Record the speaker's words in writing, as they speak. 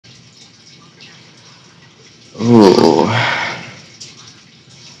Ooh,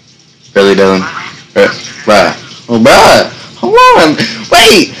 really, Dylan? Bruh. Oh, bruh. Hold on.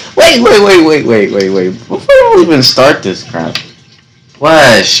 Wait. Before we even start this crap.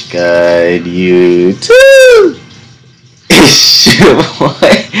 Flash Guide YouTube. It's your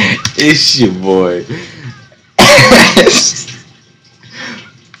boy. It's your boy.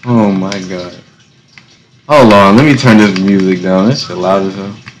 Oh my god. Hold on, let me turn this music down. It's so loud as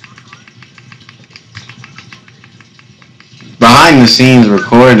hell. Behind the scenes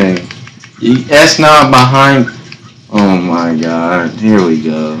recording. That's not behind. Oh my god. Here we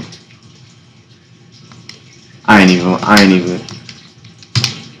go. I ain't even.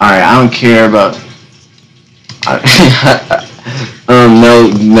 Alright, I don't care about.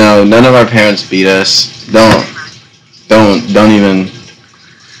 No, none of our parents beat us. Don't even.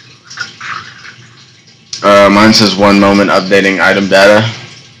 Mine says 1 moment updating item data.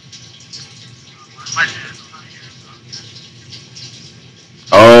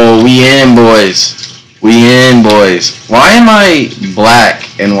 Oh, we in, boys. We in, boys. Why am I black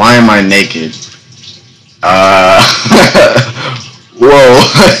and why am I naked? Whoa.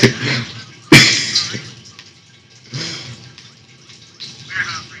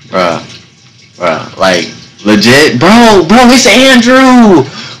 Bruh, like, legit? Bro, it's Andrew!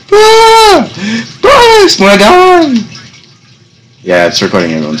 Bro, it's my god! Yeah, it's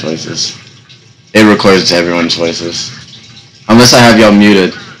recording everyone's voices. It records everyone's voices. Unless I have y'all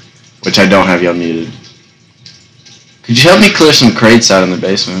muted, which I don't have y'all muted. Could you help me clear some crates out in the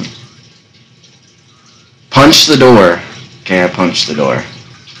basement? Punch the door. Okay, I punched the door.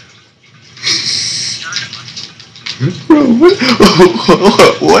 Bro,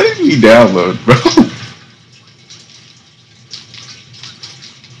 what did we download, bro?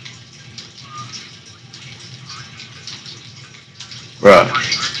 Bruh.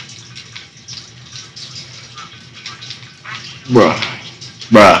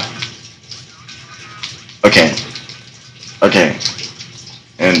 Bruh. Okay.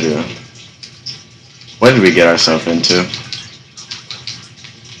 Andrew. What did we get ourselves into?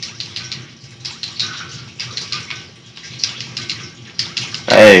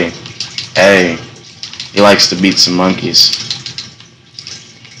 Hey. He likes to beat some monkeys.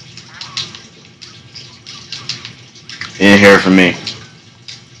 You didn't hear it from me.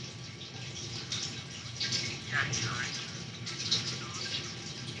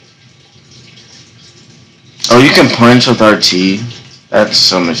 Oh, you can punch with RT? That's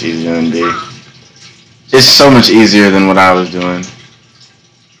so much easier than B. It's so much easier than what I was doing.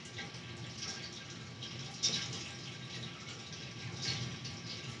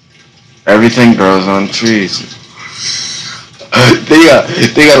 Everything grows on trees. they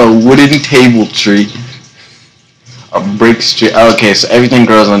got a wooden table tree. A brick tree. Okay, so everything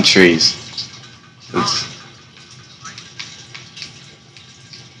grows on trees. It's,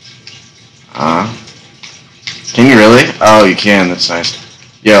 can you really? Oh, you can. That's nice.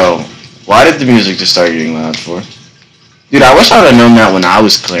 Yo, why did the music just start getting loud for? Dude, I wish I would have known that when I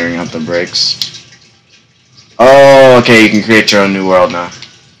was clearing out the bricks. Oh, okay, you can create your own new world now.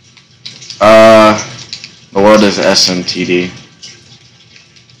 The world is SMTD.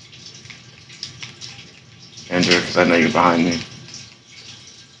 Andrew, because I know you're behind me.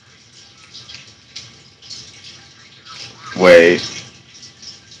 Wait.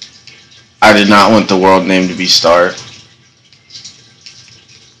 I did not want the world name to be Start.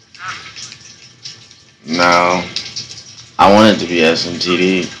 No. I want it to be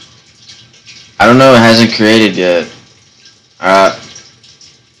SMTD. I don't know, it hasn't created yet.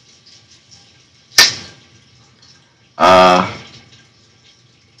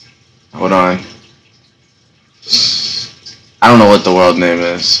 Hold on. I don't know what the world name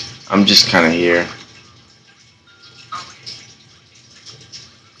is. I'm just kind of here.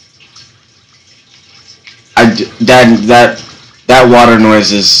 That water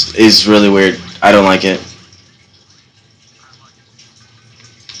noise is really weird. I don't like it.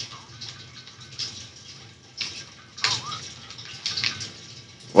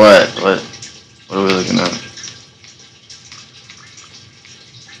 What are we looking at?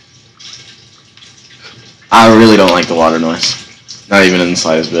 I really don't like the water noise. Not even in the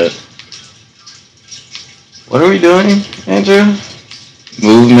slightest bit. What are we doing, Andrew?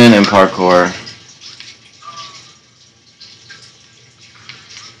 Movement and parkour.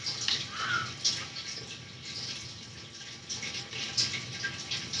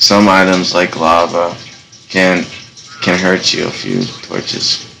 Some items like lava can hurt you. A few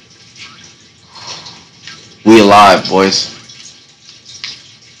torches. We alive, boys.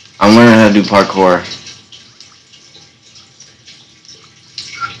 I'm learning how to do parkour.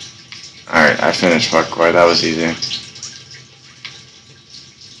 Alright, I finished parkour. That was easy.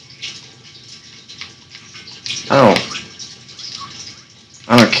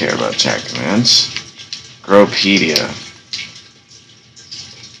 I don't care about chat commands. Growtopia.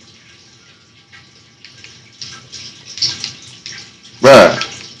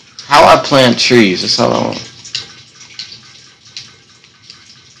 Bruh, how I plant trees, that's all I want.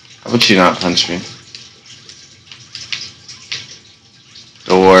 How about you not punch me?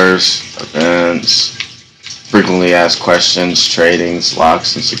 Doors, events, frequently asked questions, tradings,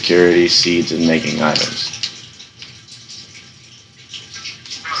 locks and security, seeds, and making items.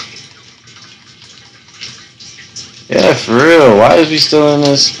 Yeah, for real. Why is we still in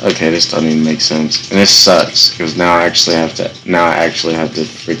this? Okay, this doesn't even make sense, and this sucks because now I actually have to. Now I actually have to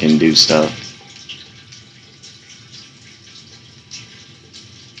freaking do stuff.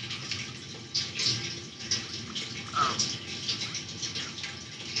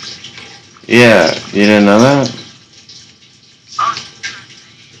 Yeah, you didn't know that?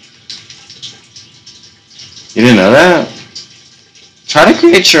 You didn't know that? Try to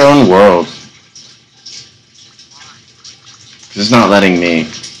create your own world. It's not letting me.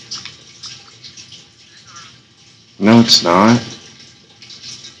 No, it's not.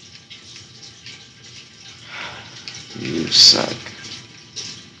 You suck.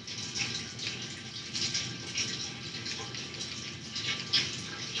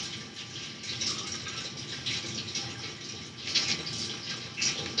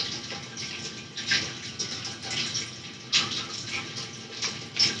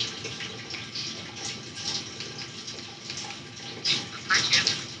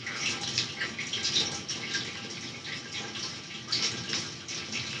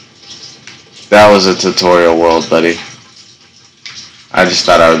 That was a tutorial world, buddy. I just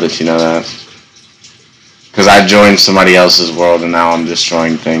thought I would let you know that. Because I joined somebody else's world and now I'm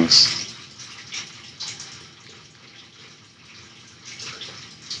destroying things.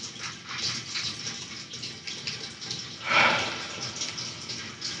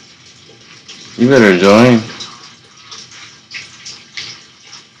 You better join.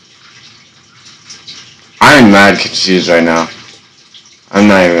 I'm mad confused right now. I'm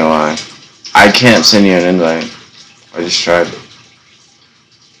not even gonna lie. I can't send you an invite. I just tried.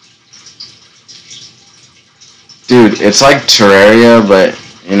 Dude, it's like Terraria, but,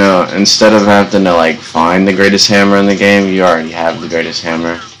 you know, instead of having to, like, find the greatest hammer in the game, you already have the greatest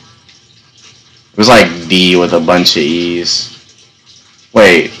hammer. It was like D with a bunch of E's.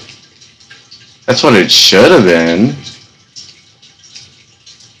 Wait. That's what it should have been.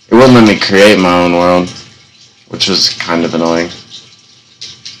 It wouldn't let me create my own world, which was kind of annoying.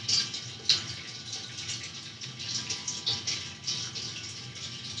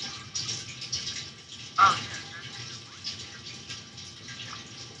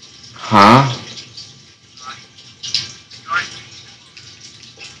 Huh?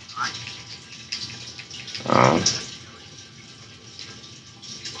 Um.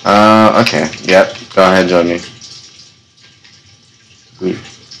 Okay. Yep. Go ahead, join me.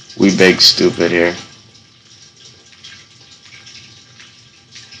 We big stupid here.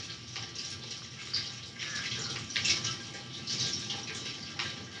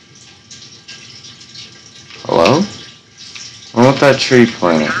 Hello? I want that tree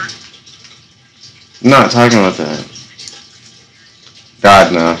plant. I'm not talking about that.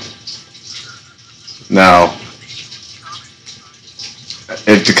 God, no. No.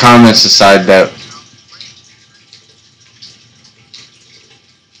 If the comments decide that...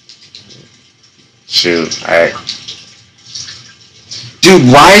 Shoot,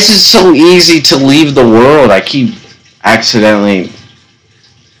 Dude, why is it so easy to leave the world? I keep accidentally...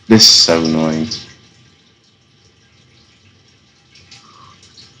 This is so annoying.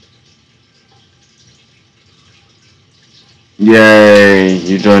 Yay,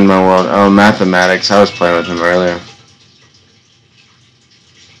 you joined my world. Oh, mathematics. I was playing with him earlier.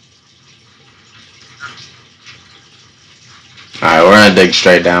 Alright, we're gonna dig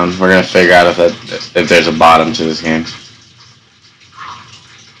straight down. We're gonna figure out if there's a bottom to this game.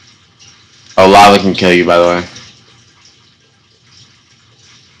 Oh, lava can kill you, by the way.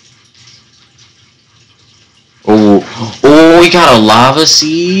 Oh, we got a lava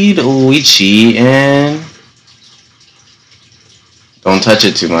seed. Oh, we cheating. Don't touch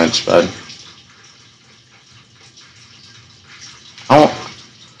it too much, bud.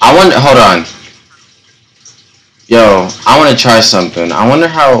 I wonder. Hold on. Yo, I want to try something. Wonder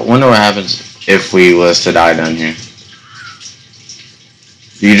what happens if we was to die down here.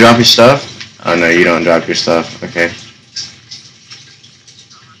 Do you drop your stuff? Oh no, you don't drop your stuff. Okay.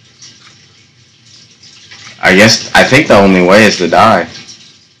 I think the only way is to die.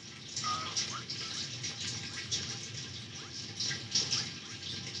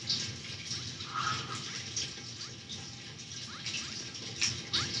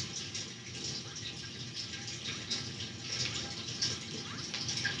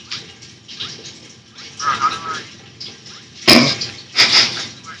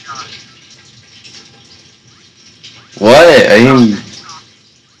 What?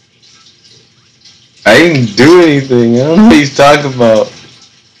 I didn't do anything. I don't know what he's talking about.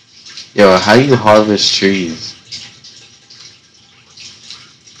 Yo, how do you harvest trees?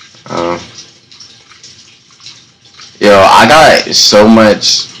 Uh, yo, I got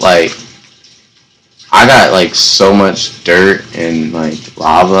like so much dirt and like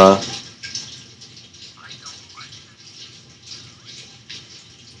lava.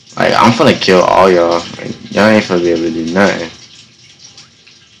 Like I'm finna kill all y'all. Like, y'all ain't finna be able to do nothing.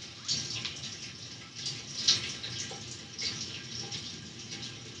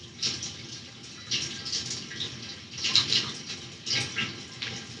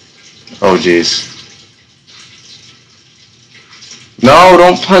 Oh jeez. No,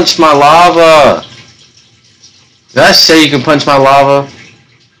 don't punch my lava. Did I say you can punch my lava?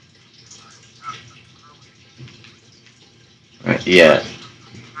 Yeah.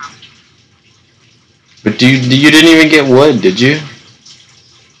 But you didn't even get wood, did you?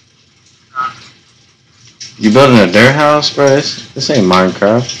 You building a dirt house, bro? This ain't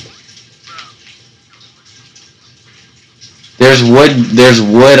Minecraft. There's wood,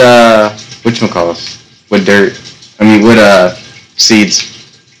 whatchamacallit? Wood dirt. I mean, wood, seeds.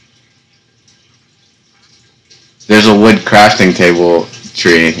 There's a wood crafting table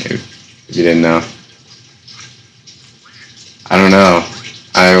tree, if you didn't know. I don't know.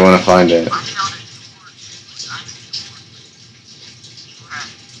 I want to find it.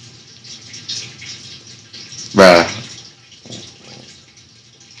 Bruh.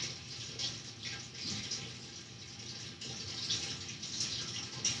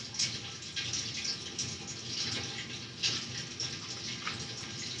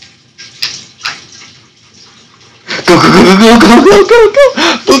 Go, go, go, go, go, go, go, go!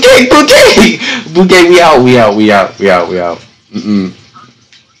 Bouquet, bouquet! Bouquet, we out. Mm-mm.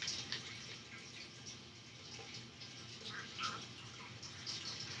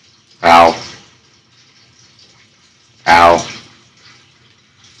 Ow. Ow.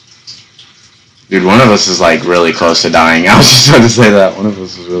 Dude, one of us is like really close to dying. I was just trying to say that. One of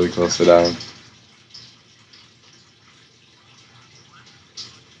us is really close to dying.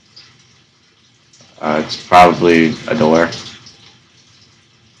 It's probably a door.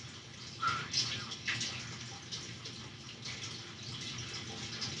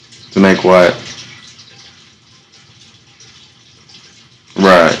 To make what?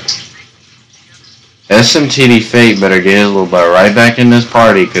 Right. SMTD Fate better get his little butt right back in this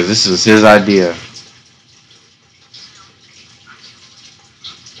party, because this is his idea.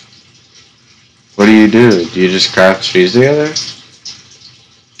 What do? Do you just craft trees together?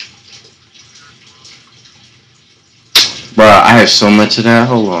 Bruh, I have so much of that.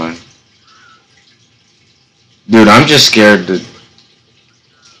 Hold on. Dude, I'm just scared to...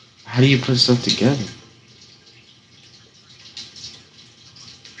 How do you put stuff together?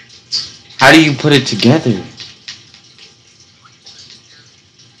 How do you put it together?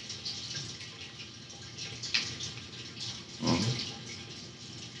 Oh.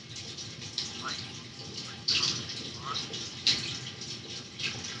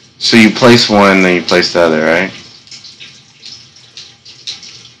 So you place one, then you place the other, right?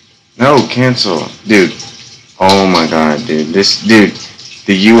 No, cancel. Dude. Oh my god, dude.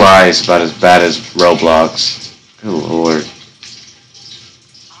 The UI is about as bad as Roblox. Good lord.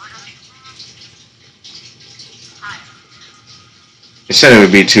 It said it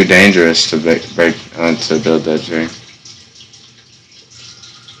would be too dangerous to to build that tree.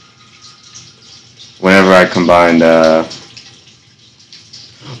 Whenever I combined,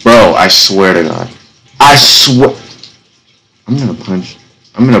 bro, I swear to God, I swear, I'm gonna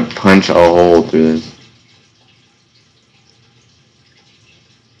punch a hole through this.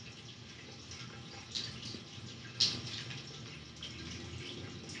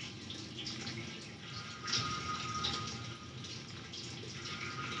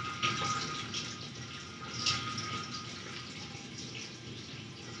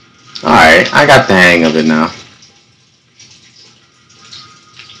 All right, I got the hang of it now.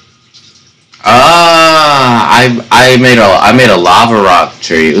 I made a lava rock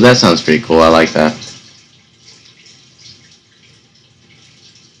tree. Ooh, that sounds pretty cool. I like that.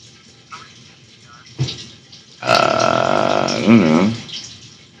 I don't know.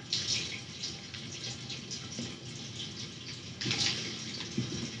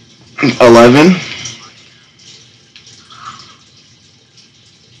 11.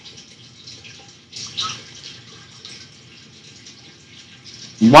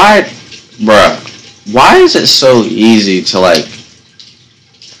 Why, bruh? Why is it so easy to like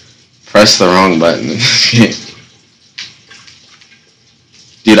press the wrong button?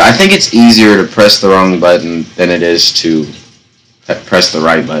 Dude, I think it's easier to press the wrong button than it is to press the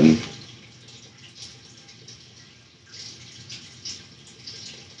right button.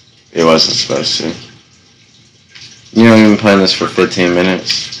 It wasn't supposed to. You know, we've been playing this for 15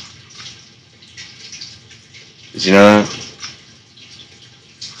 minutes. Did you know that?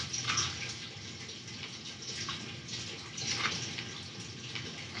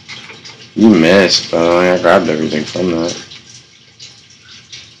 You missed, but I grabbed everything from that.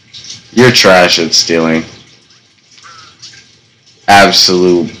 You're trash at stealing.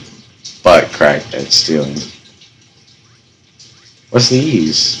 Absolute butt crack at stealing. What's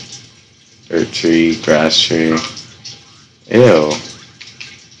these? Dirt tree, grass tree. Ew.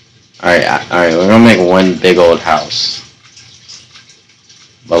 Alright, we're gonna make one big old house.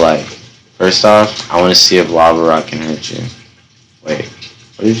 But like, first off, I wanna see if lava rock can hurt you. Wait,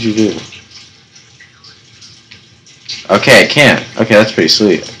 what did you do? Okay, it can't. Okay, that's pretty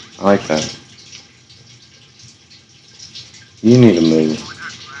sweet. I like that. You need to move.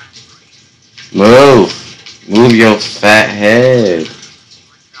 Move! Move your fat head.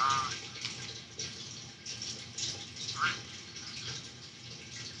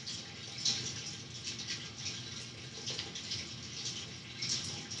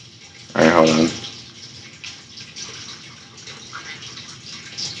 Alright, hold on.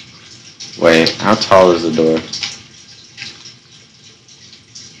 Wait, how tall is the door?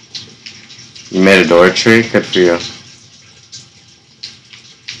 You made a door tree? Good for you.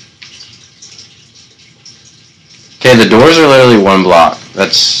 Okay, the doors are literally one block.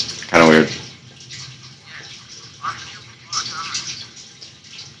 That's kind of weird.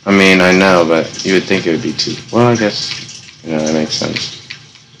 I mean, I know, but you would think it would be two. Well, I guess, you know, that makes sense.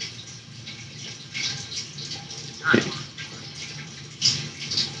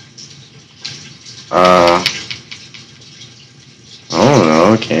 I don't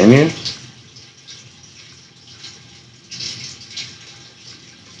know, can you?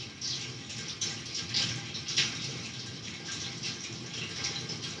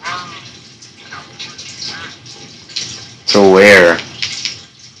 To where?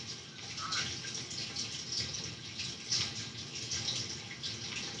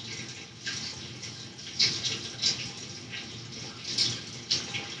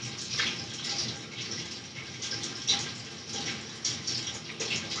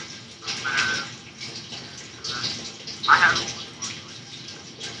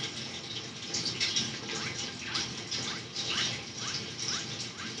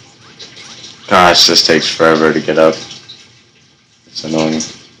 Gosh, this takes forever to get up. It's annoying.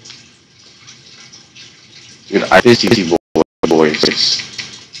 Dude, I 50 boys.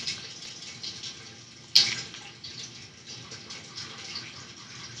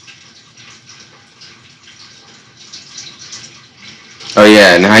 Oh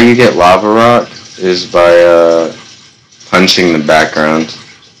yeah, and how you get lava rock is by punching the background.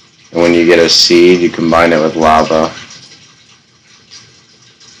 And when you get a seed, you combine it with lava.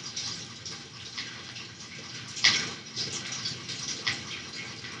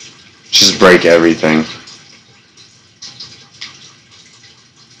 Just break everything.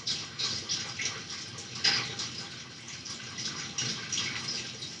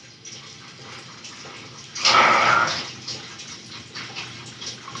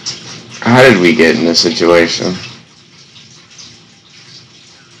 How did we get in this situation?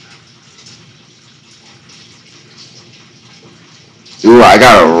 Ooh, I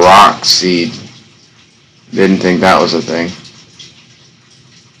got a rock seed. Didn't think that was a thing.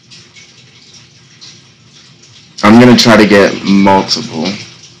 I'm gonna try to get multiple.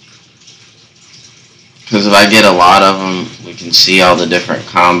 Because if I get a lot of them, we can see all the different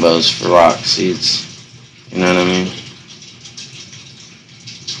combos for rock seeds. You know what I mean?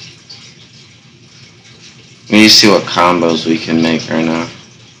 We need to see what combos we can make right now.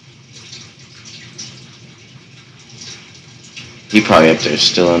 He probably up there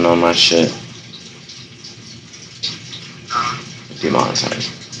stealing all my shit.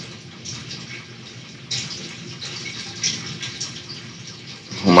 Demonetized.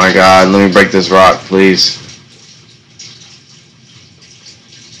 Oh my god, let me break this rock, please.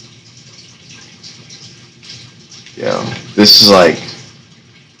 Yo, this is like...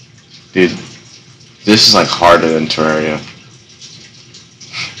 Dude, this is like harder than Terraria.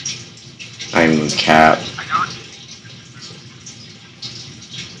 Not even cap.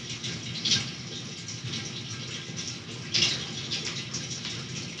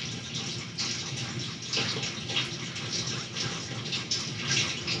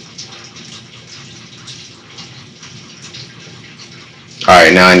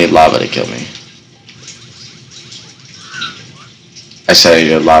 Alright, now I need lava to kill me. I said I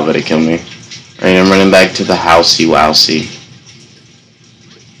needed lava to kill me. Alright, I'm running back to the housey wousey.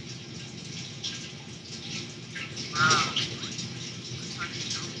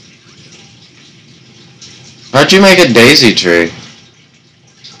 How'd you make a daisy tree?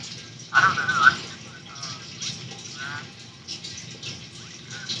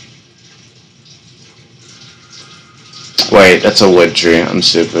 Wait, that's a wood tree. I'm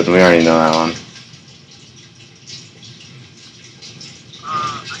stupid. We already know that one.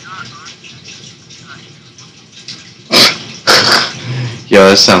 Yo,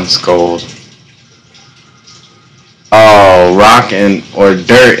 that sounds cold. Oh, rock and or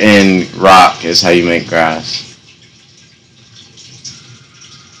dirt and rock is how you make grass.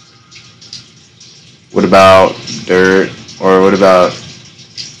 What about dirt or what about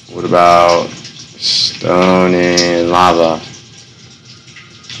stone and lava? I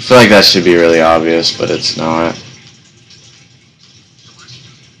feel like that should be really obvious, but it's not.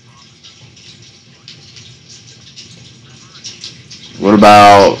 What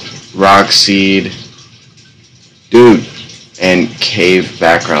about rock seed? Dude, and cave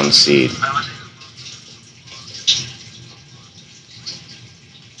background seed.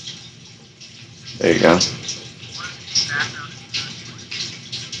 There you go.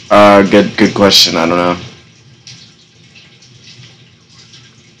 Good question. I don't know.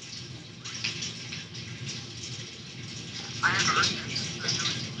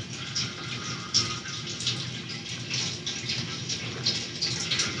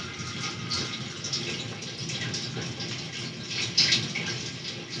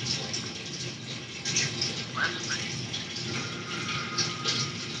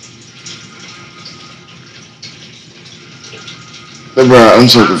 But bro, I'm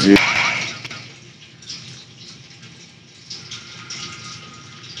so confused.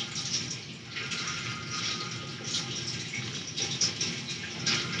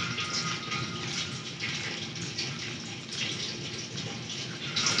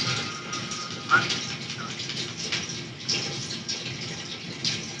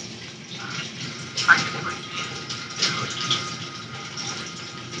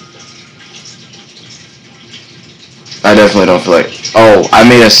 I definitely don't feel like. Oh, I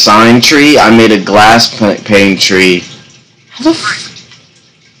made a sign tree. I made a glass pane tree. How the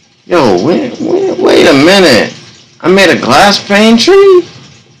Yo, wait a minute. I made a glass pane tree?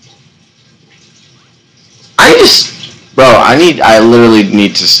 Bro, I literally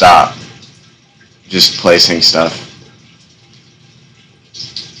need to stop just placing stuff.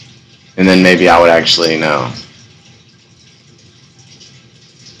 And then maybe I would actually know.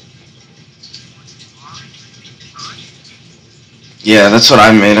 Yeah, that's what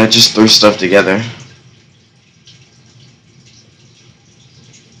I made. I just threw stuff together.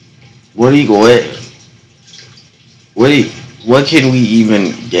 What can we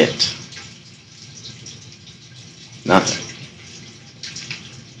even get? Nothing.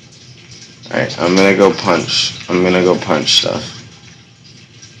 Alright, I'm gonna go punch stuff.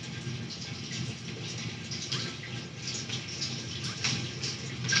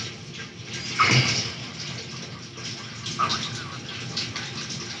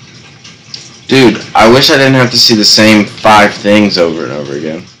 Dude, I wish I didn't have to see the same 5 things over and over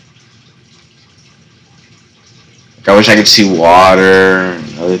again. Like, I wish I could see water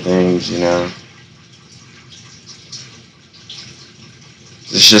and other things, you know.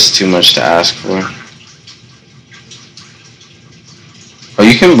 It's just too much to ask for. Oh,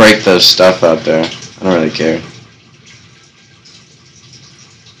 you can break those stuff out there. I don't really care.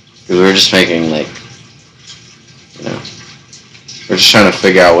 Because we're just making, like, you know, we're just trying to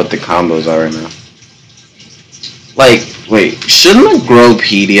figure out what the combos are right now. Like, wait, shouldn't the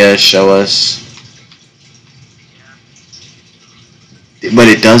Growtopia show us? But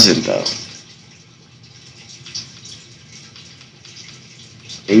it doesn't, though.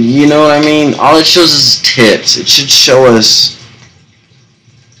 You know what I mean? All it shows is tits. It should show us...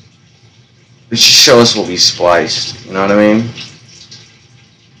 It should show us what we spliced. You know what I mean?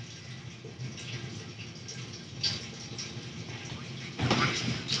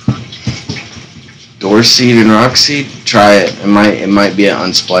 Door seed and rock seed? Try it. It might be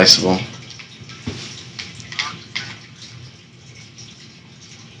unspliceable.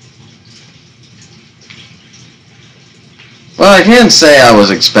 Well, I can't say I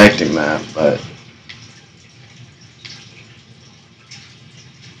was expecting that, but...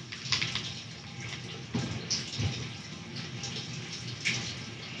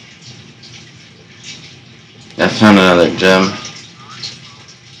 I found another gem.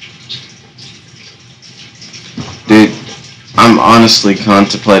 Dude, I'm honestly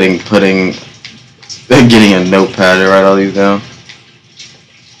contemplating getting a notepad to write all these down.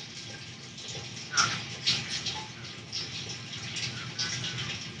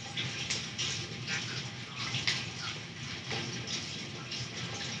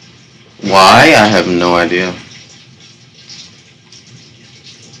 Why? I have no idea.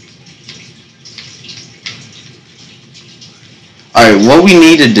 Alright, what we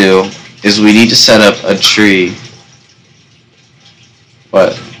need to do is we need to set up a tree.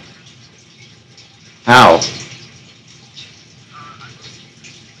 What? How?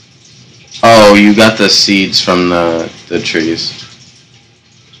 Oh, you got the seeds from the trees.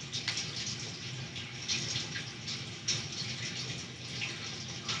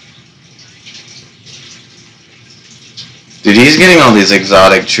 Dude, he's getting all these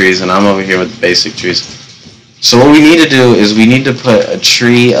exotic trees, and I'm over here with basic trees. So what we need to do is we need to put a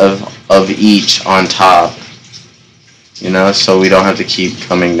tree of each on top. You know, so we don't have to keep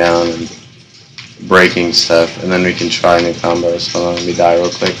coming down and breaking stuff. And then we can try new combos. Hold on, let me die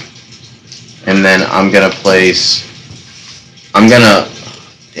real quick. And then I'm gonna place... I'm gonna...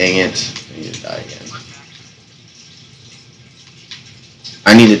 Dang it. I need to die again.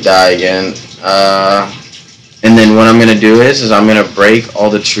 I need to die again. And then what I'm going to do is I'm going to break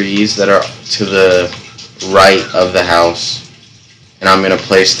all the trees that are to the right of the house. And I'm going to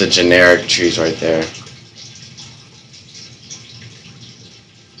place the generic trees right there.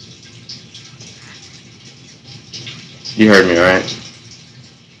 You heard me, right?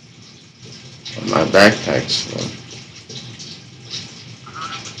 My backpack's full.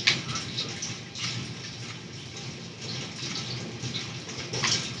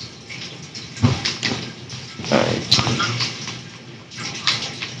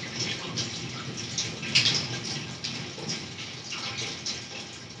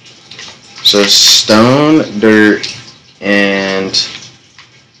 So stone, dirt, and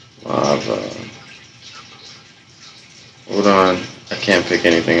lava. Hold on, I can't pick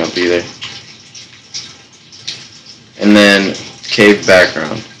anything up either. And then cave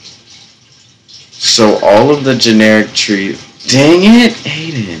background. So all of the generic tree. Dang it,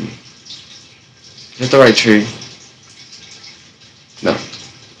 Aiden. Hit the right tree. No.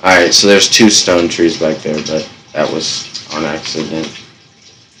 Alright, so there's 2 stone trees back there, but that was on accident.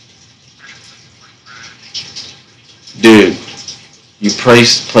 Dude, you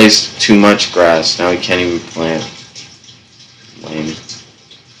placed too much grass. Now we can't even plant. Lame.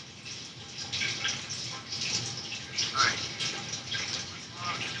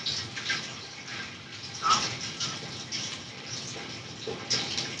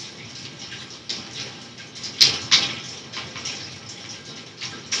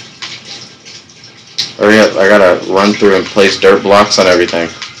 Hurry up, I gotta run through and place dirt blocks on everything.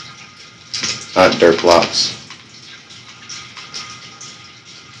 Not dirt blocks.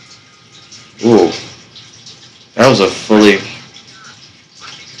 Ooh. That was a fully...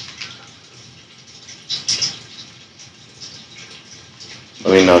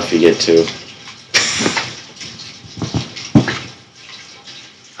 Let me know if you get 2.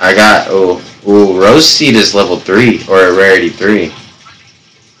 I got... Ooh, Rose Seed is level 3, or a rarity 3.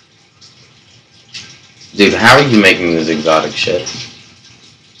 Dude, how are you making this exotic shit?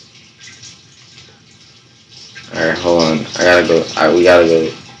 Alright, hold on. I gotta go... we gotta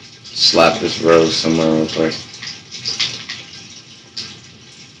go slap this rose somewhere real quick.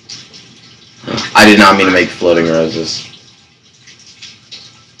 I did not mean to make floating roses.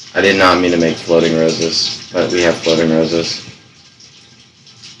 I did not mean to make floating roses, but we have floating roses.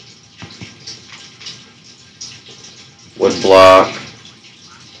 Wood block.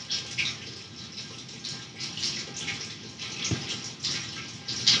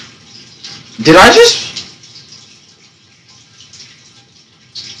 Did I just...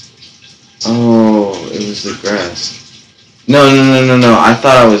 Oh, it was the grass. No. I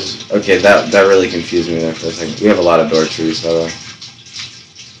thought I was... Okay, that really confused me there for a second. We have a lot of door trees, by the way.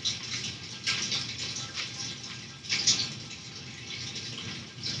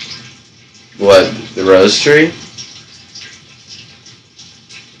 What? The rose tree?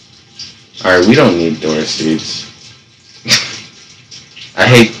 Alright, we don't need door seeds. I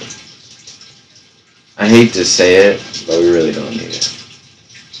hate to say it, but we really don't need it.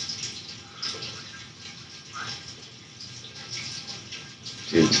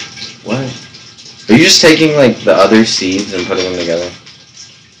 Dude, what? Are you just taking, like, the other seeds and putting them together?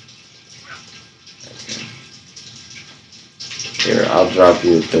 Okay. Here, I'll drop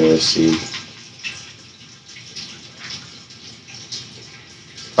you the seed.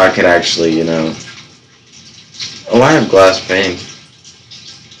 If I could actually, you know... Oh, I have glass pane.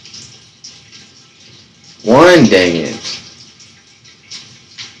 1, dang it.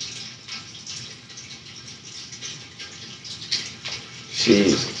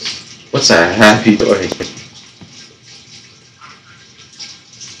 Jesus. What's a happy door?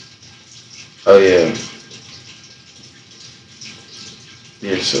 Oh, yeah.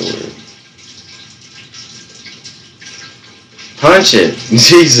 You're so weird. Punch it!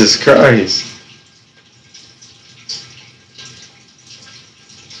 Jesus Christ!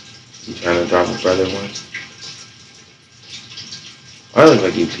 You trying to drop a brother one? Why look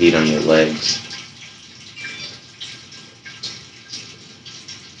like you peed on your legs?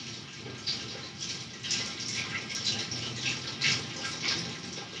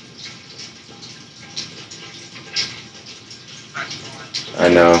 I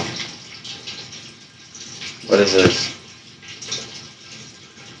know. What is this?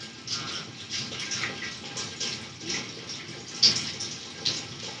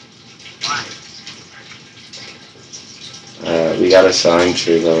 We got a sign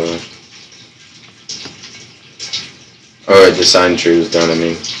tree though. Or the sign tree was done, I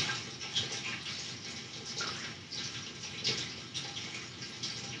mean.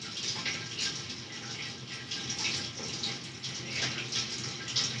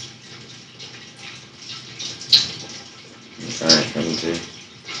 Alright, coming to.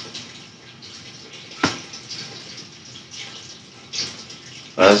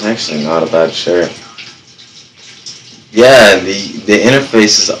 That's actually not a bad shirt. Yeah, the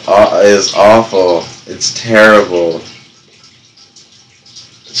interface is awful. It's terrible.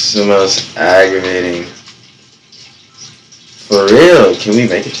 It's the most aggravating. For real, can we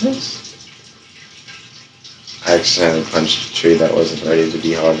make a choice? I accidentally punched a tree that wasn't ready to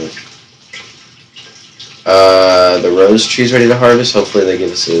be harvested. The rose tree's ready to harvest. Hopefully they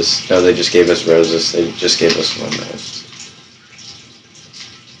give us this. No, they just gave us roses. They just gave us one rose.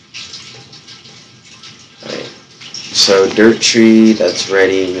 Alright. So dirt tree, that's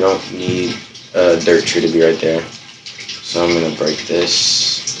ready. We don't need a dirt tree to be right there. So I'm gonna break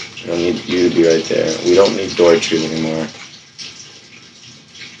this. We don't need you to be right there. We don't need door trees anymore.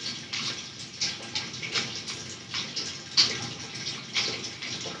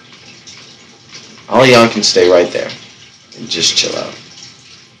 All y'all can stay right there and just chill out.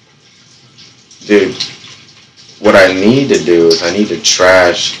 Dude, what I need to do is I need to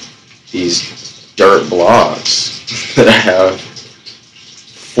trash these dirt blocks that I have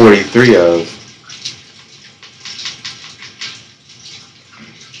 43 of.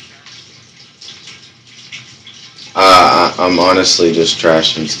 I'm honestly just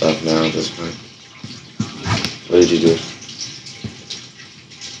trashing stuff now at this point. What did you do?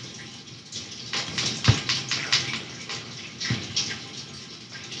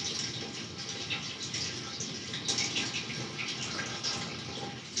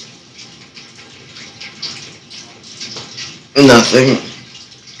 Nothing.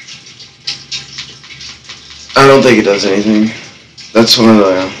 I don't think it does anything. That's one of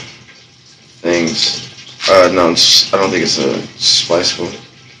the things. No, I don't think it's a spliceful.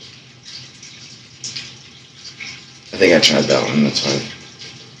 I think I tried that one, that's fine.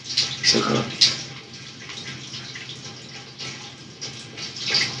 It's okay.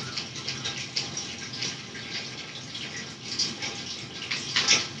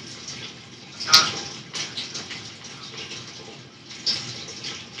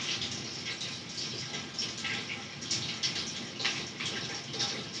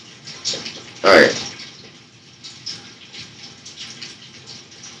 Alright.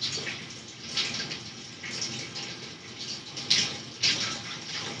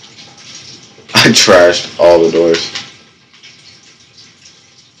 I trashed all the doors.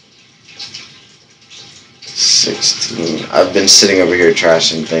 16. I've been sitting over here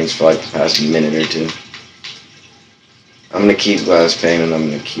trashing things for like the past minute or two. I'm gonna keep glass pane and I'm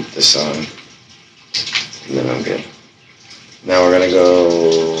gonna keep this on. And then I'm good. Now we're gonna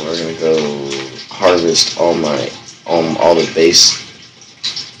go harvest all the base.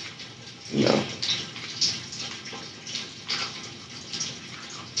 No.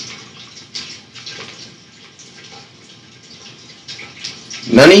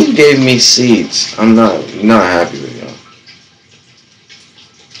 None of you gave me seeds. I'm not happy with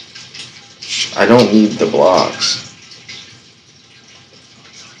y'all. I don't need the blocks.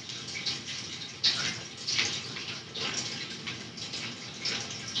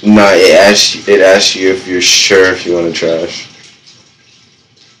 No, it asks you if you're sure if you want to trash.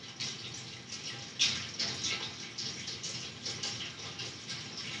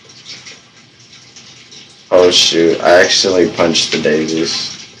 Oh shoot, I accidentally punched the daisies.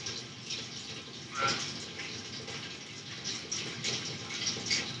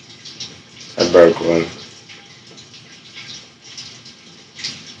 I broke one.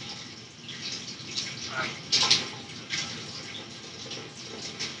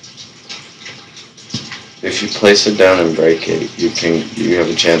 If you place it down and break it, you have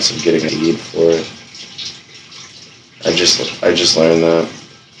a chance of getting a seed for it. I just learned that.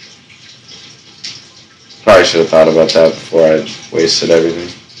 Probably should have thought about that before I wasted everything.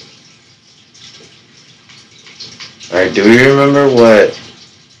 Alright, do we remember what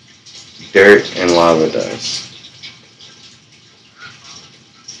dirt and lava does?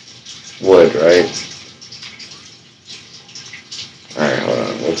 Wood, right? Alright, hold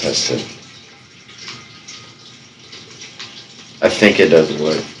on, we'll test it. I think it does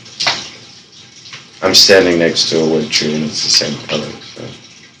wood. I'm standing next to a wood tree and it's the same color, so.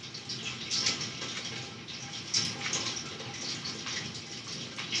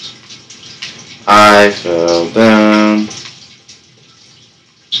 I fell down.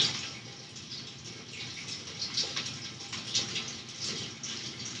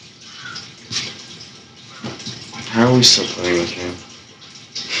 How are we still playing this game?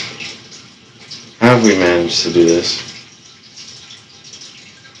 How have we managed to do this?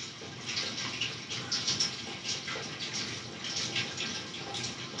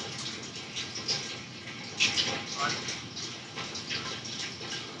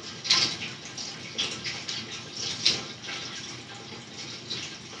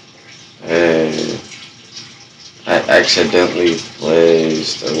 Hey, I accidentally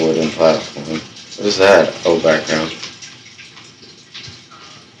placed a wooden platform. What is that? Oh, background.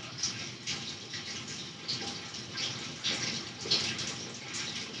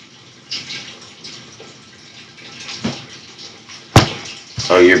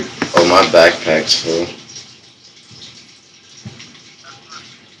 Oh, my backpack's full.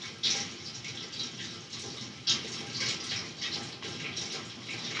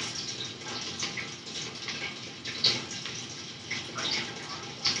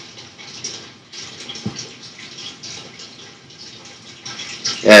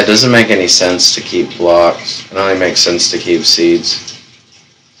 Yeah, it doesn't make any sense to keep blocks. It only makes sense to keep seeds.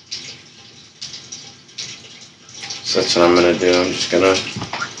 So that's what I'm gonna do. I'm just gonna...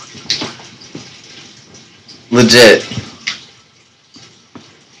 Legit.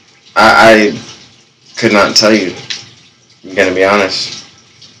 I could not tell you. I'm gonna be honest.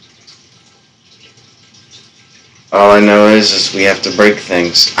 All I know is we have to break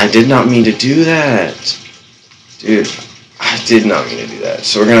things. I did not mean to do that. Dude, I did not mean to do that.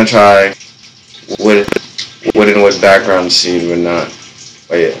 So we're gonna try wood and wood background seed would not.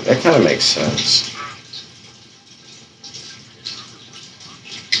 Wait, that kind of makes sense.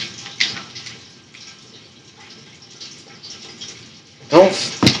 Don't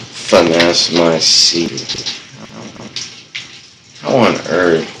finesse my seed. How on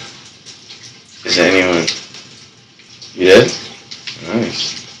earth is anyone? You did?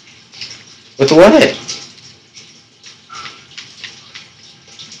 Nice. With what?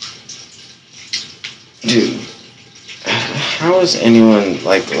 Dude, how is anyone,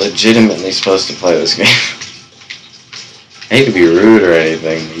 like, legitimately supposed to play this game? I hate to be rude or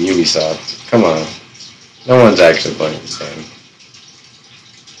anything, but Ubisoft, come on. No one's actually playing this game.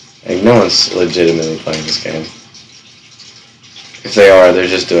 Like, no one's legitimately playing this game. If they are, they're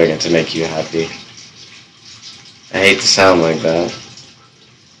just doing it to make you happy. I hate to sound like that,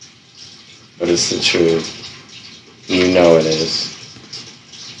 but it's the truth. You know it is.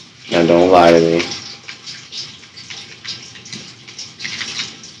 Now don't lie to me.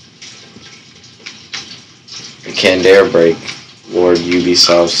 You can't dare break Lord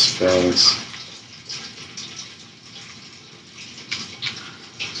Ubisoft's feelings.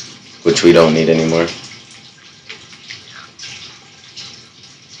 Which we don't need anymore.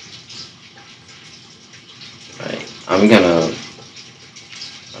 Right.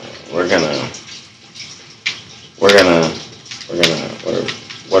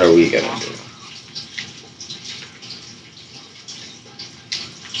 What are we gonna do?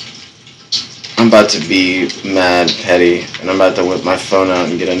 I'm about to be mad petty, and I'm about to whip my phone out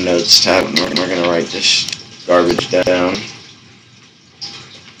and get a notes tab, and we're gonna write this garbage down.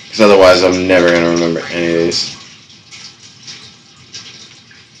 Because otherwise I'm never gonna remember any of these.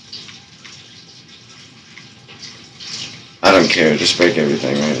 I don't care, just break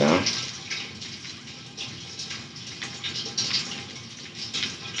everything right now.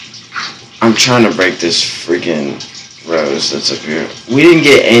 I'm trying to break this freaking rose that's up here. We didn't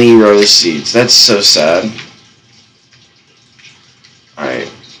get any rose seeds. That's so sad. Alright.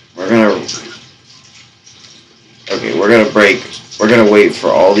 We're gonna wait for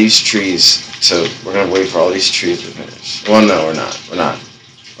all these trees to finish. Well, no, we're not. We're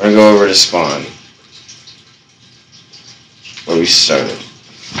gonna go over to spawn. Where we started.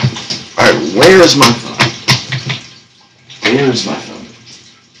 Alright, where is my phone? Where is my phone?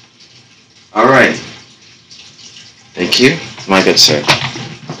 Alright. Thank you, my good sir.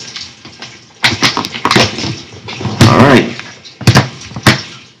 Alright.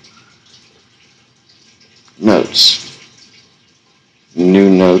 Notes. New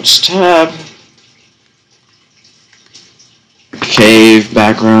notes tab. Cave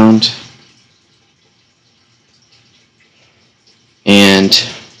background. And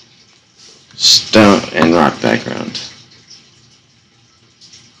stone and rock background.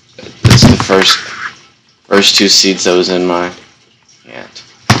 That's the first two seeds that was in my hand.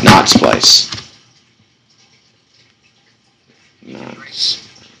 Not splice. Not splice.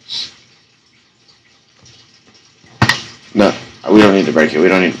 No, we don't need to break it. We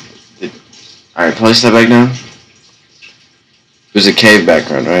don't need it. Alright, place that back down. It was a cave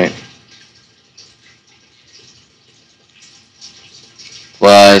background, right?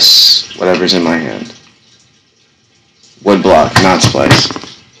 Plus whatever's in my hand. Wood block, not splice.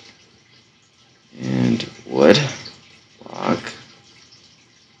 And wood block,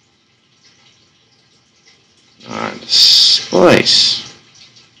 not splice.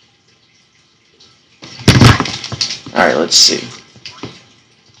 Alright, let's see.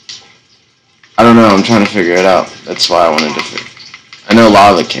 I don't know, I'm trying to figure it out. That's why I wanted to figure. I know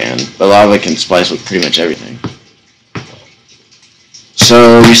lava can, but lava can splice with pretty much everything.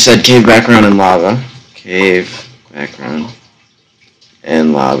 So we said cave background and lava. Cave background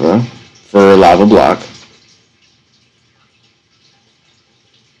and lava for lava block.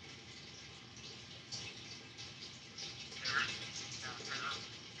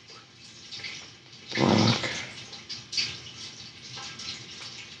 Block.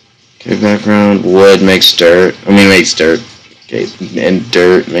 Cave background, wood makes dirt. Makes dirt. Okay, and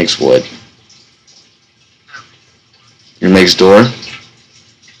dirt makes wood. It makes door.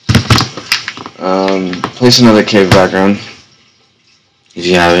 Place another cave background if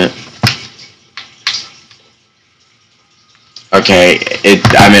you have it. Okay,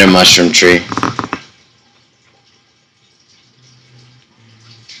 I made a mushroom tree.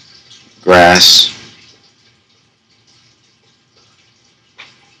 Grass.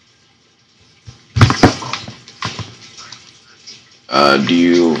 Do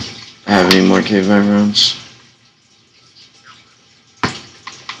you have any more cave backgrounds?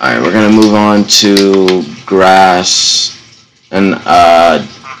 Alright, we're gonna move on to grass and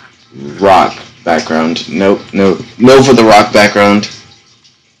rock background. Nope, no for the rock background.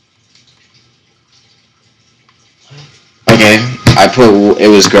 Okay, it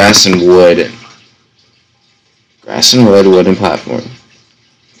was grass and wood. Grass and wood, wooden platform.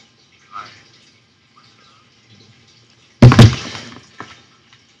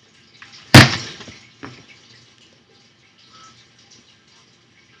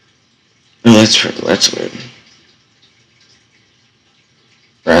 Oh, that's weird.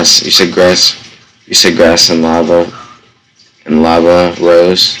 Grass, you said grass. You said grass and lava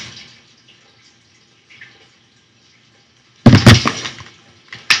rose.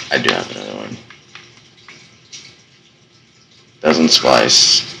 I do have another one. Doesn't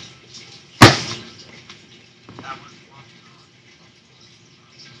splice.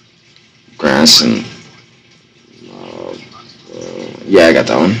 Grass and lava. Yeah, I got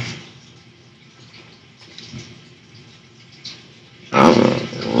that one.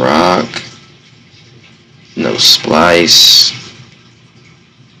 Rock. No splice.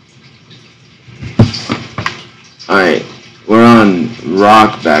 Alright, we're on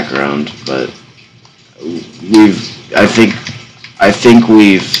rock background, but I think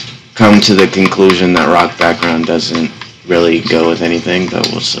we've come to the conclusion that rock background doesn't really go with anything, but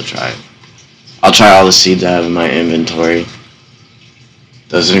we'll still try it. I'll try all the seeds I have in my inventory.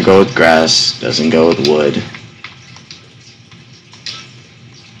 Doesn't go with grass, doesn't go with wood.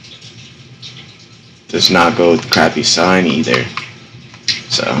 Does not go with crappy sign either.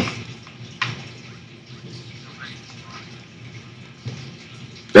 So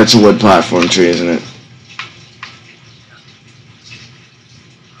that's a wood platform tree, isn't it?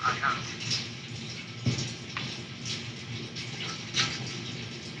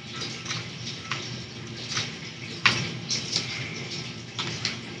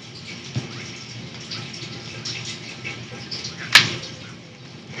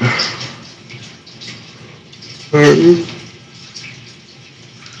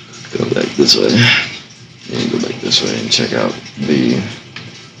 Go back this way. And go back this way and check out the.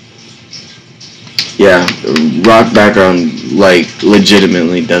 Yeah, the rock background, like,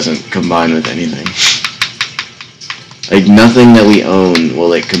 legitimately doesn't combine with anything. Like, nothing that we own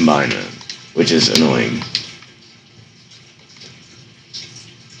will it combine with, which is annoying.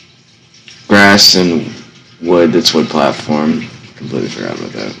 Grass and wood, that's wood platform. Completely forgot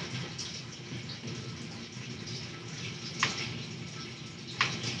about that.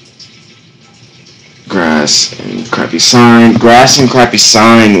 Grass. Grass and crappy sign. Grass and crappy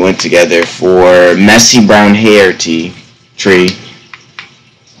sign went together for messy brown hair tree.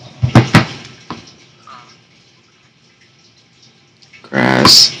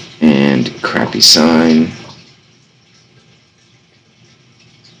 Grass and crappy sign.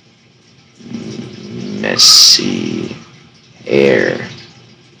 Messy hair.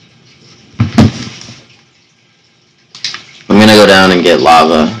 I'm gonna go down and get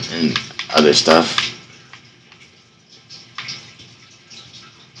lava and other stuff.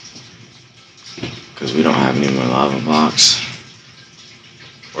 Because we don't have any more lava blocks.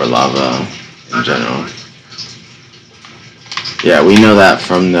 Or lava in general. Yeah, we know that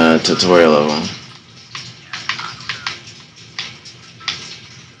from the tutorial level.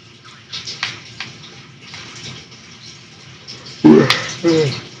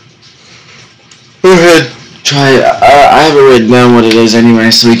 Go ahead, try it. I have it written down what it is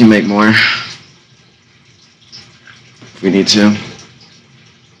anyway, so we can make more. If we need to.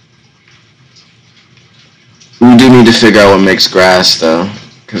 We do need to figure out what makes grass, though.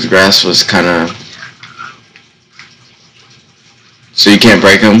 Because grass was kind of... So you can't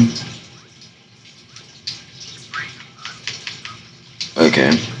break them?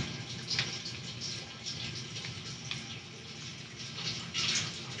 Okay.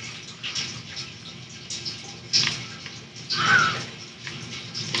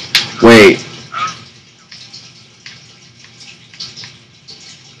 Wait.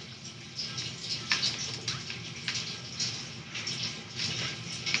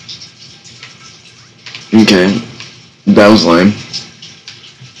 Okay. That was lame.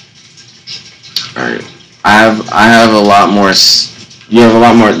 Alright. I have a lot more... You have a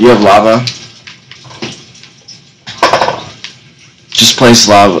lot more... You have lava? Just place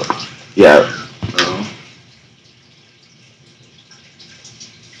lava. Yeah.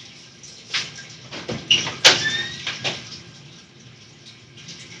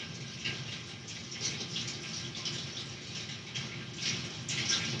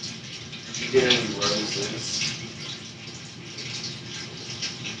 Get any roses?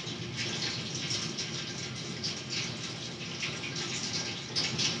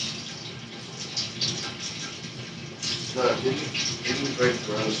 No, didn't break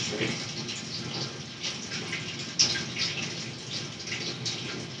the rose tree.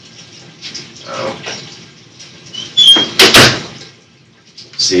 Oh.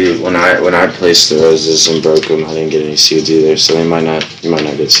 See, when I placed the roses and broke them, I didn't get any seeds either, so you might not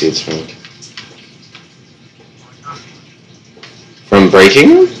get seeds from it. From breaking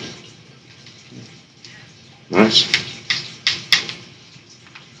them? Nice.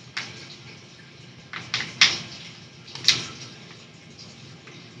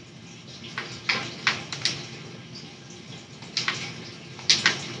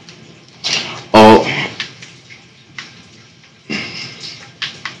 Oh.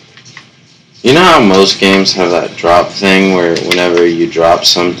 You know how most games have that drop thing where whenever you drop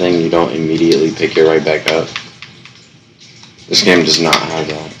something, you don't immediately pick it right back up? This game does not have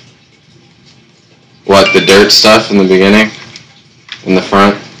that. What, the dirt stuff in the beginning? In the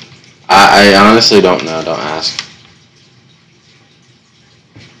front? I honestly don't know, don't ask.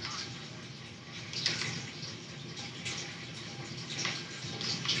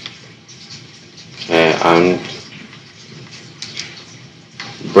 Okay,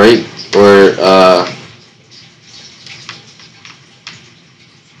 break, or,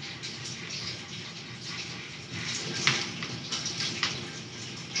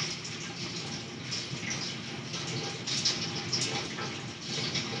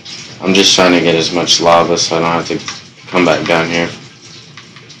 I'm just trying to get as much lava so I don't have to come back down here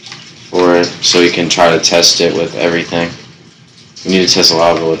for it, so we can try to test it with everything. We need to test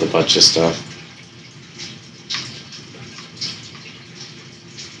lava with a bunch of stuff.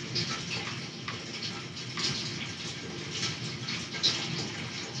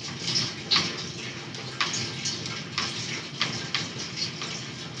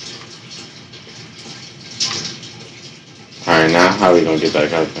 Alright, now how are we gonna get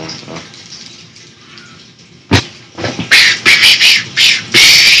back up there? Oh.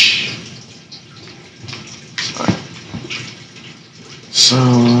 So,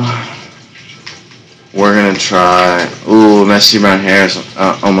 we're gonna try... Ooh, messy brown hair is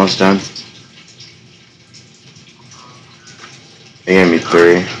almost done. They gave me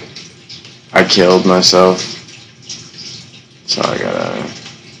 3. I killed myself. So I gotta...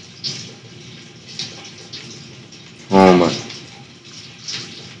 Oh my...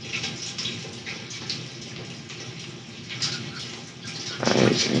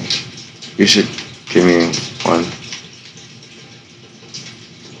 You should give me 1.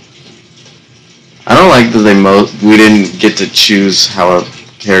 I don't like like that we didn't get to choose how our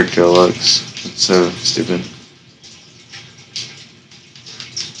character looks. It's so stupid.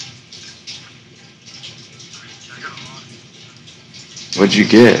 What'd you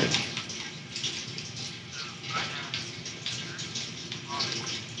get?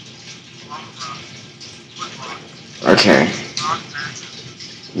 Okay.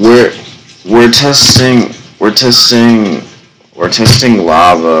 We're we're testing we're testing we're testing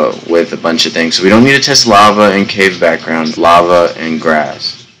lava with a bunch of things. So we don't need to test lava and cave background, lava and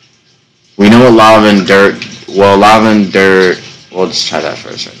grass. We know what lava and dirt. Well, lava and dirt. We'll just try that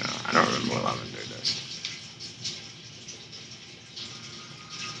first right now. I don't remember what lava and dirt does.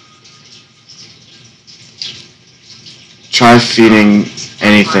 Try feeding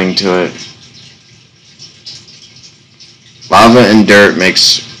anything to it. Lava and dirt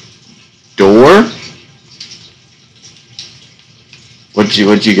makes door. What'd you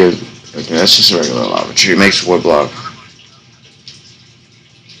get? Okay, that's just a regular lava tree. It makes wood block.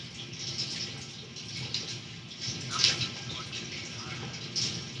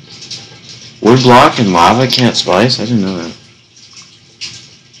 Wood block and lava can't splice? I didn't know that.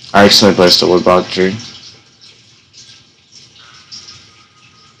 I accidentally placed a wood block tree.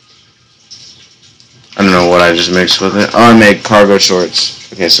 I don't know what I just mixed with it. Oh, I made cargo shorts.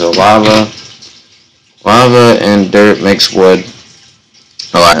 Okay, so lava and dirt makes wood.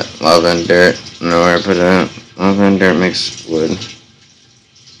 Lava and dirt. I don't know where I put it at. Lava and dirt makes wood.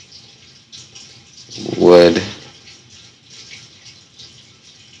 Wood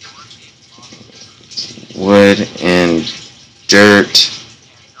and dirt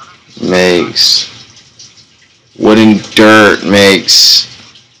makes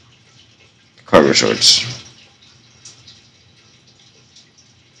cargo shorts.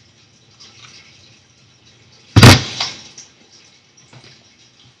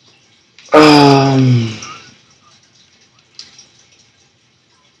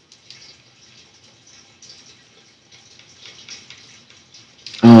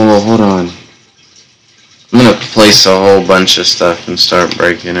 Oh, well, hold on. I'm gonna place a whole bunch of stuff and start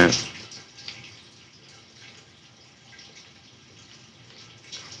breaking it.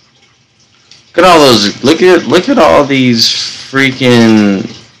 Look at all those. Look at all these freaking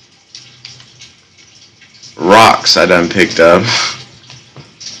rocks I done picked up.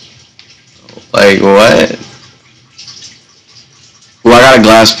 Like what? Well, I got a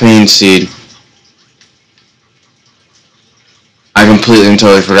glass pane seed. I completely and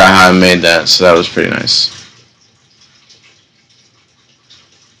totally forgot how I made that, so that was pretty nice.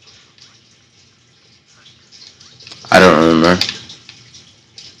 I don't remember.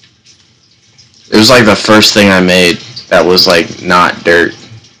 It was like the first thing I made that was like not dirt.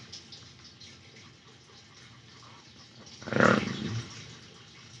 I don't remember.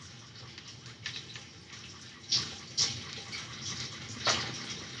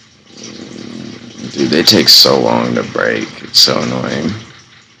 Dude, they take so long to break. It's so annoying.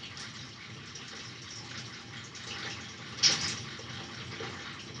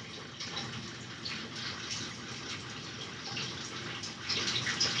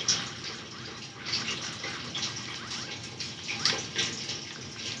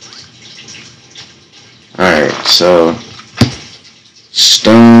 Alright, so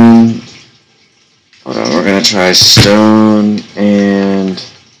stone. Hold on, we're gonna try stone and.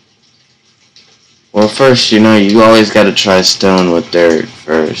 Well, first, you always gotta try stone with dirt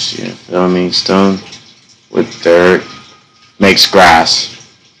first. You feel me? Stone with dirt makes grass.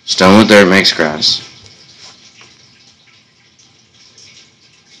 Stone with dirt makes grass.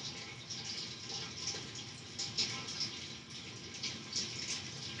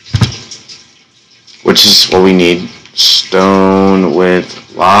 Which is what we need. Stone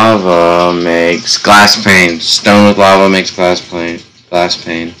with lava makes glass pane. Stone with lava makes glass pane. Glass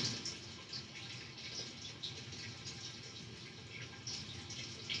pane.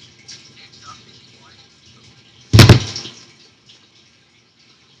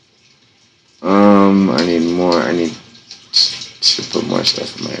 I need more. I need to put more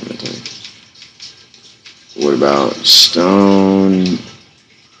stuff in my inventory. What about stone?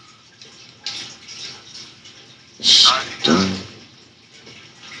 Stone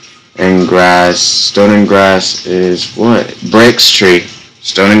and grass. Stone and grass is what? Bricks tree.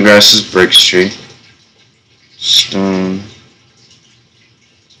 Stone and grass is bricks tree. Stone.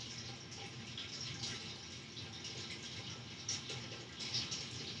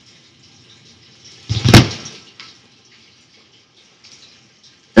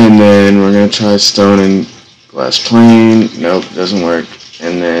 And then we're gonna try stone and glass plane. Nope, doesn't work.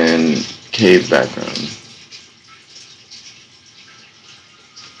 And then cave background.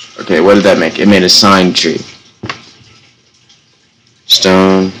 Okay, Okay, what did that make? It made a sign tree.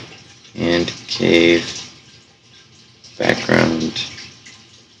 Stone and cave background.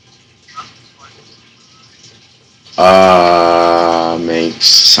 Makes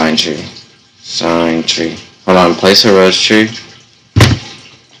sign tree. Sign tree. Hold on, place a rose tree.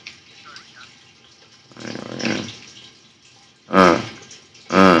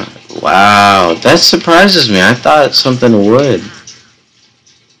 Wow, that surprises me. I thought something would.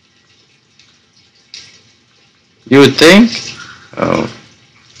 You would think? Oh.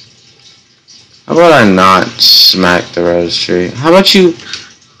 How about I not smack the rose tree? How about you...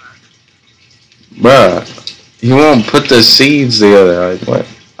 Bruh, you won't put the seeds together. Like, what?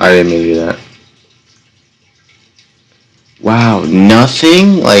 I didn't mean to do that. Wow,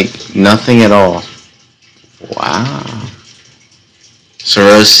 nothing? Like, nothing at all. Wow. So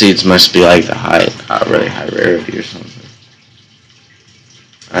rose seeds must be like the really high rarity or something.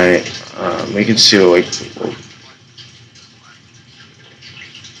 Alright, we can see what we...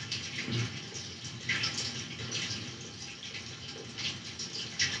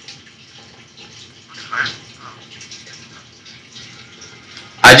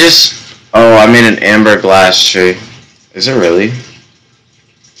 Oh, I made an amber glass tree. Is it really?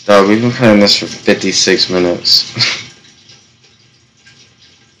 Dog, we've been playing this for 56 minutes.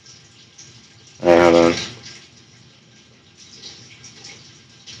 Alright, hold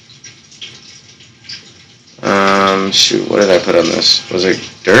on. Shoot, what did I put on this? Was it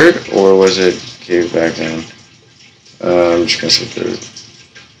dirt or was it cave background? I'm just gonna say dirt.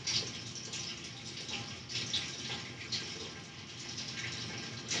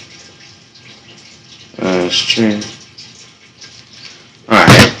 True.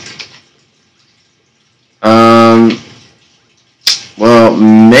 Alright. Well,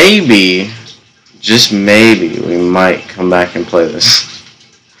 maybe, just maybe, we might come back and play this.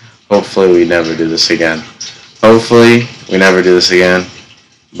 Hopefully we never do this again. Hopefully we never do this again.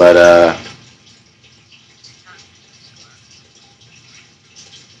 But,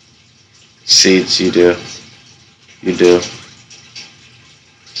 seeds, you do. You do.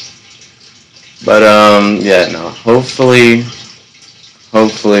 But, yeah, no. Hopefully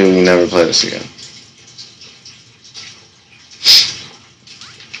we never play this again.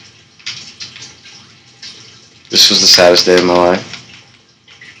 This was the saddest day of my life.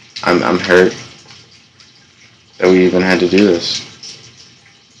 I'm hurt that we even had to do this.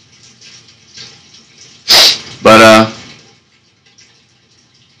 But,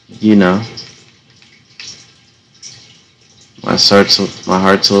 you know, my heart's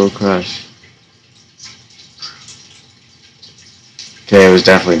a little crushed. Okay, it was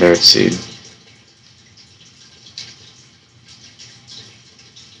definitely dirt seed.